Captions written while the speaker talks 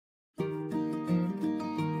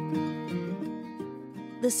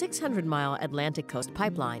The 600-mile Atlantic Coast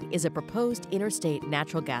Pipeline is a proposed interstate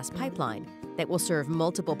natural gas pipeline that will serve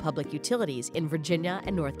multiple public utilities in Virginia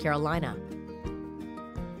and North Carolina.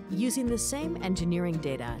 Using the same engineering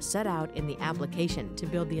data set out in the application to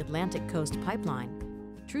build the Atlantic Coast Pipeline,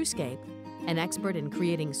 Truescape, an expert in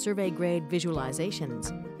creating survey-grade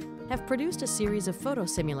visualizations, have produced a series of photo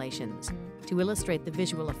simulations to illustrate the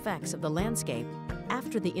visual effects of the landscape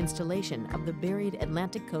after the installation of the buried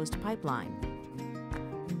Atlantic Coast Pipeline.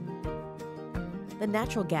 The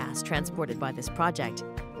natural gas transported by this project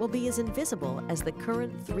will be as invisible as the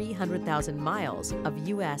current 300,000 miles of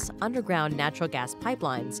U.S. underground natural gas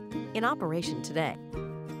pipelines in operation today.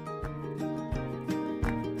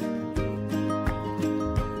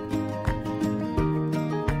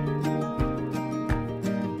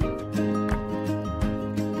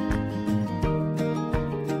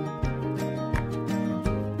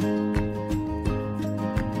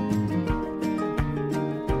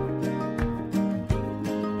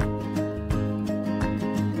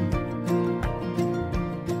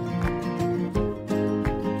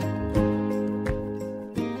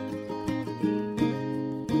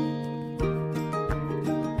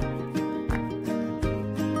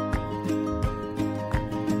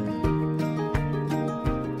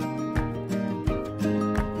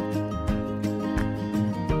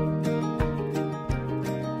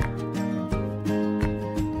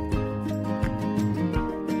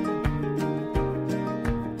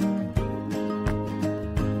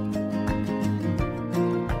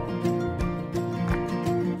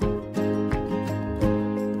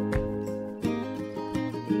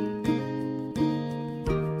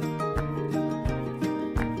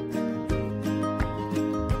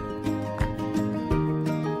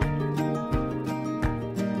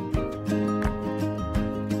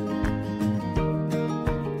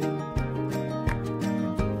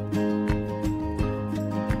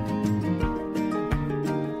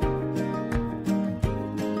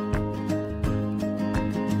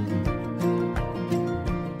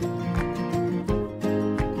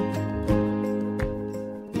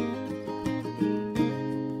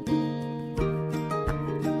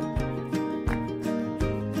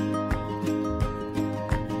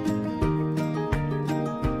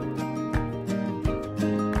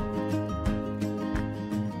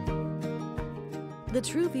 The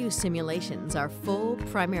TrueView simulations are full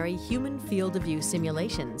primary human field of view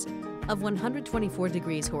simulations of 124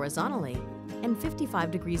 degrees horizontally and 55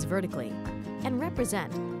 degrees vertically, and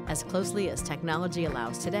represent, as closely as technology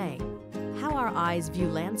allows today, how our eyes view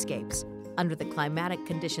landscapes under the climatic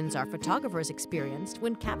conditions our photographers experienced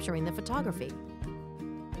when capturing the photography.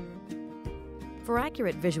 For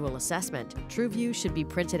accurate visual assessment, TrueView should be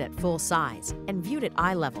printed at full size and viewed at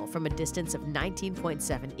eye level from a distance of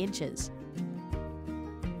 19.7 inches.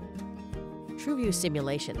 TrueView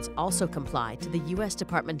simulations also comply to the U.S.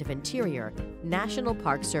 Department of Interior National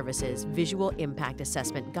Park Service's Visual Impact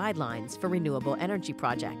Assessment Guidelines for renewable energy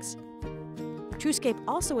projects. Truescape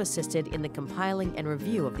also assisted in the compiling and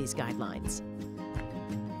review of these guidelines.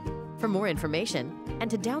 For more information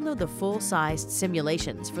and to download the full-sized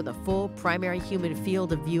simulations for the full primary human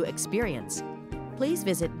field of view experience, please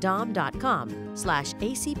visit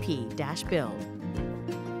dom.com/acp-build.